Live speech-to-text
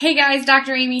Hey guys,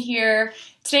 Dr. Amy here.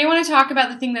 Today I want to talk about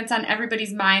the thing that's on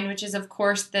everybody's mind, which is, of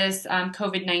course, this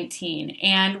COVID-19.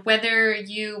 And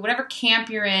whatever camp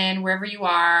you're in, wherever you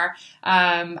are,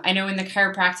 I know in the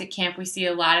chiropractic camp we see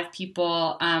a lot of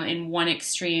people in one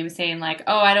extreme saying like,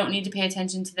 oh, I don't need to pay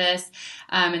attention to this,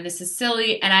 and this is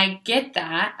silly, and I get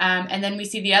that. And then we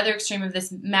see the other extreme of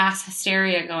this mass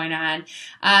hysteria going on.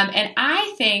 And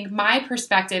I think my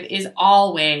perspective is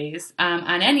always,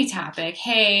 on any topic,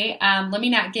 hey, let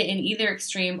me not get in either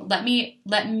extreme. Let me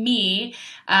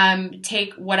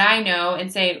take what I know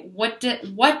and say, what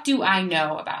do I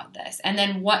know about this? And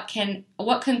then what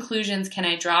conclusions can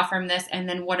I draw from this? And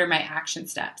then what are my action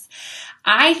steps?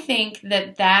 I think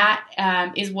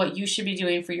that is what you should be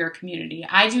doing for your community.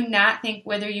 I do not think,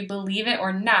 whether you believe it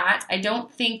or not, I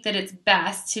don't think that it's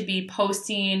best to be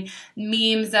posting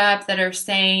memes up that are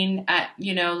saying,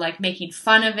 like making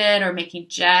fun of it or making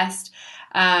jest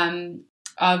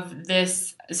of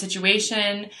this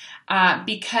situation,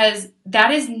 because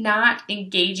that is not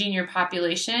engaging your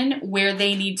population where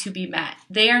they need to be met.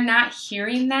 They are not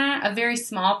hearing that. A very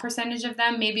small percentage of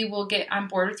them maybe will get on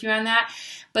board with you on that,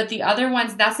 but the other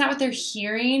ones, that's not what they're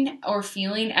hearing or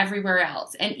feeling everywhere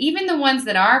else. And even the ones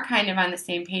that are kind of on the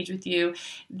same page with you,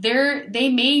 they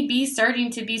may be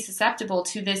starting to be susceptible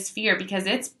to this fear because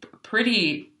it's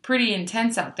pretty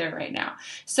intense out there right now.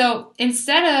 So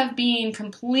instead of being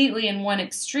completely in one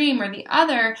extreme or the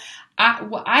other,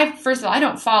 first of all, I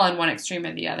don't fall in one extreme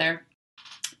or the other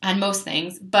on most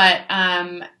things, but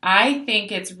I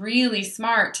think it's really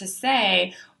smart to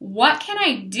say, what can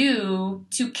I do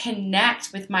to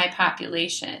connect with my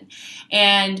population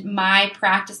and my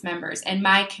practice members and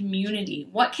my community?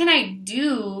 What can I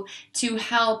do to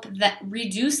help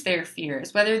reduce their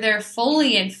fears? Whether they're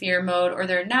fully in fear mode or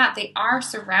they're not, they are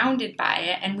surrounded by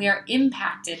it, and we are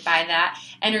impacted by that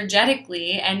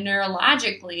energetically and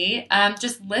neurologically,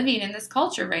 just living in this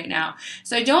culture right now.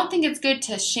 So I don't think it's good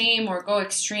to shame or go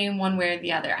extreme one way or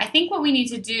the other. I think what we need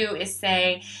to do is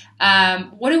say,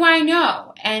 what do I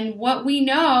know? And what we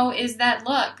know is that,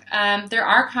 look, there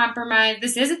are compromised.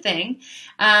 This is a thing,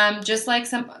 just like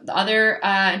some other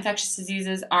infectious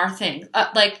diseases are things.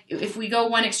 Like if we go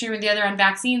one extreme or the other on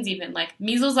vaccines, even like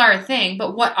measles are a thing,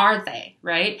 but what are they,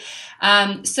 right?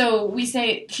 So we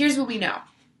say, here's what we know.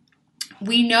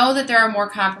 We know that there are more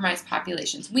compromised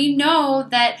populations. We know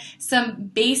that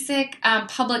some basic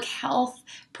public health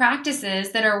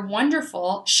practices that are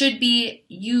wonderful should be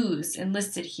used and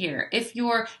listed here. If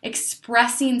you're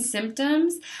expressing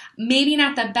symptoms, maybe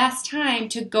not the best time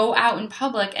to go out in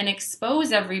public and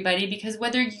expose everybody, because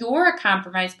whether you're a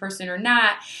compromised person or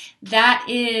not, that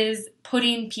is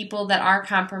putting people that are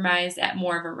compromised at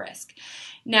more of a risk.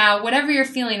 Now, whatever you're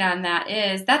feeling on that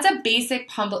is, that's a basic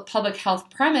public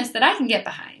health premise that I can get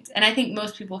behind, and I think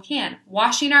most people can.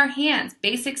 Washing our hands,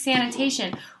 basic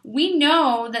sanitation. We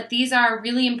know that these are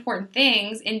really important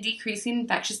things in decreasing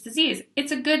infectious disease.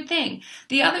 It's a good thing.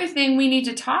 The other thing we need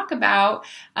to talk about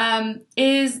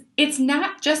is it's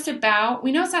not just about,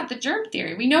 we know it's not the germ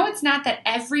theory. We know it's not that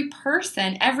every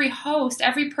person, every host,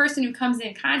 every person who comes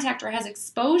in contact or has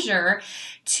exposure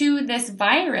to this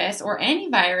virus or any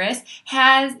virus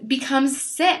becomes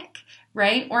sick,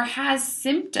 right? Or has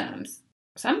symptoms.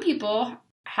 Some people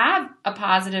have a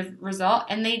positive result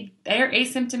and they're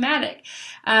asymptomatic.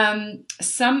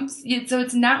 So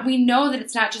it's not, we know that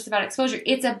it's not just about exposure.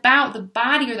 It's about the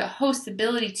body or the host's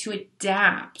ability to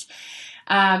adapt.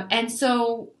 And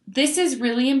so this is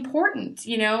really important.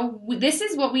 This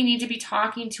is what we need to be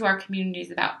talking to our communities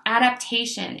about,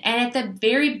 adaptation. And at the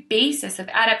very basis of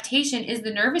adaptation is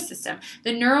the nervous system,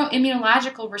 the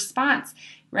neuroimmunological response,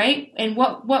 right? And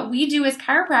what we do as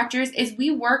chiropractors is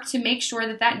we work to make sure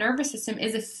that nervous system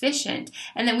is efficient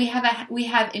and that we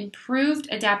have improved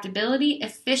adaptability,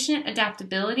 efficient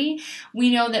adaptability. We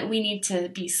know that we need to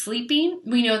be sleeping.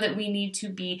 We know that we need to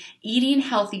be eating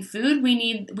healthy food.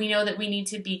 We know that we need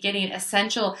to be getting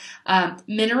essential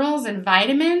minerals and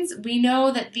vitamins. We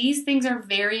know that these things are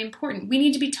very important. We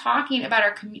need to be talking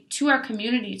about to our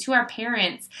community, to our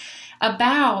parents,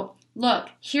 about, look,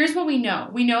 here's what we know.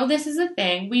 We know this is a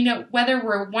thing. We know whether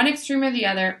we're one extreme or the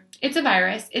other, it's a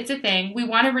virus, it's a thing. We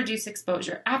want to reduce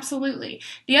exposure. Absolutely.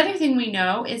 The other thing we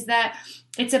know is that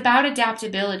it's about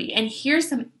adaptability. And here's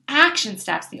some action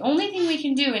steps. The only thing we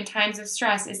can do in times of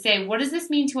stress is say, what does this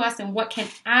mean to us and what can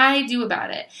I do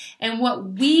about it? And what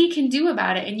we can do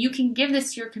about it, and you can give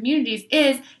this to your communities,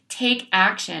 is take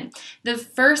action. The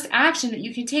first action that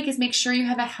you can take is make sure you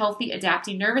have a healthy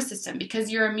adapting nervous system,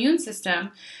 because your immune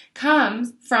system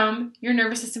comes from your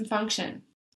nervous system function.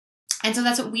 And so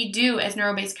that's what we do as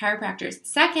neuro-based chiropractors.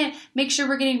 Second, make sure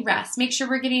we're getting rest. Make sure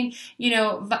we're getting,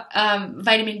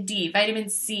 vitamin D, vitamin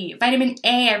C, vitamin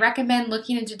A. I recommend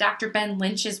looking into Dr. Ben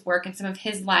Lynch's work and some of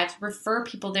his lives. Refer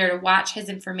people there to watch his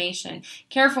information.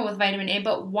 Careful with vitamin A,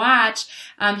 but watch.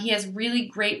 He has really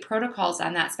great protocols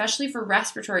on that, especially for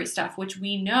respiratory stuff, which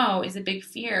we know is a big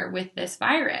fear with this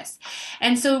virus.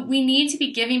 And so we need to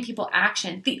be giving people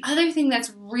action. The other thing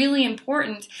that's really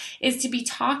important is to be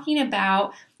talking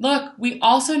about, look, we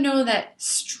also know that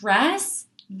stress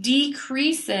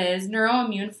decreases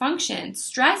neuroimmune function.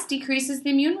 Stress decreases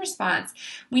the immune response.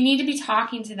 We need to be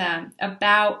talking to them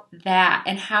about that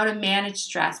and how to manage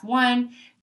stress. One,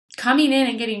 coming in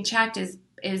and getting checked is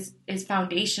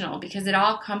foundational because it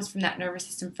all comes from that nervous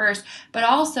system first. But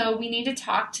also we need to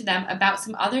talk to them about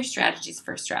some other strategies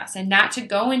for stress, and not to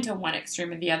go into one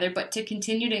extreme or the other, but to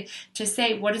continue to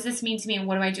say, what does this mean to me and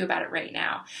what do I do about it right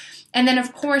now? And then,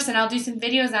 of course, and I'll do some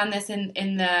videos on this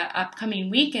in the upcoming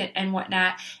week and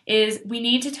whatnot, is we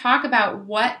need to talk about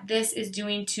what this is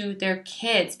doing to their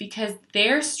kids, because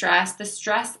their stress, the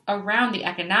stress around the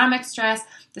economic stress,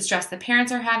 the stress the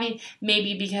parents are having,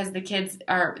 maybe because the kids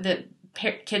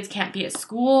can't be at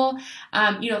school.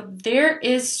 There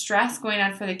is stress going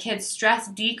on for the kids. Stress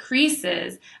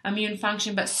decreases immune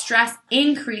function, but stress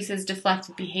increases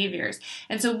deflective behaviors.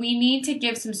 And so we need to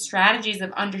give some strategies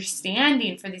of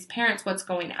understanding for these parents what's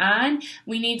going on.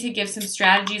 We need to give some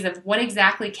strategies of what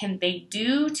exactly can they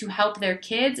do to help their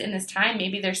kids in this time.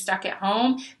 Maybe they're stuck at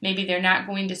home. Maybe they're not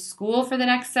going to school for the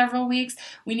next several weeks.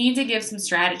 We need to give some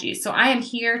strategies. So I am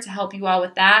here to help you all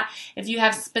with that. If you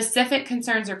have specific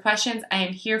concerns or questions, I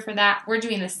am here for that. We're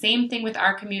doing the same thing with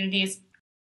our communities.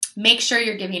 Make sure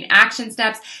you're giving action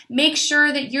steps. Make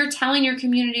sure that you're telling your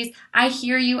communities, I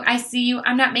hear you, I see you.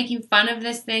 I'm not making fun of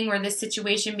this thing or this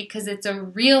situation because it's a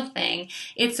real thing.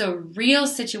 It's a real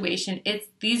situation.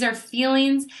 These are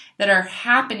feelings that are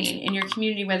happening in your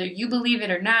community, whether you believe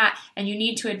it or not, and you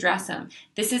need to address them.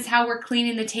 This is how we're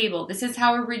cleaning the table. This is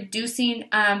how we're reducing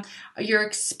your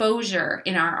exposure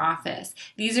in our office.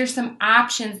 These are some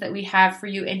options that we have for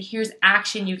you, and here's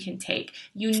action you can take.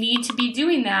 You need to be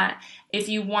doing that if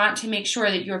you want to make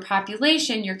sure that your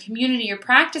population, your community, your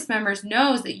practice members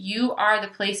knows that you are the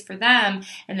place for them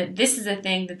and that this is a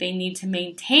thing that they need to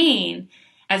maintain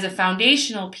as a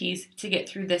foundational piece to get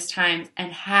through this time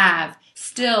and have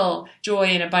still joy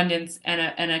and abundance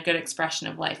and a good expression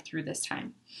of life through this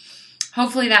time.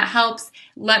 Hopefully that helps.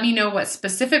 Let me know what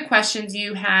specific questions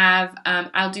you have.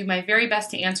 I'll do my very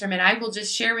best to answer them, and I will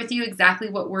just share with you exactly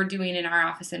what we're doing in our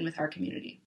office and with our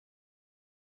community.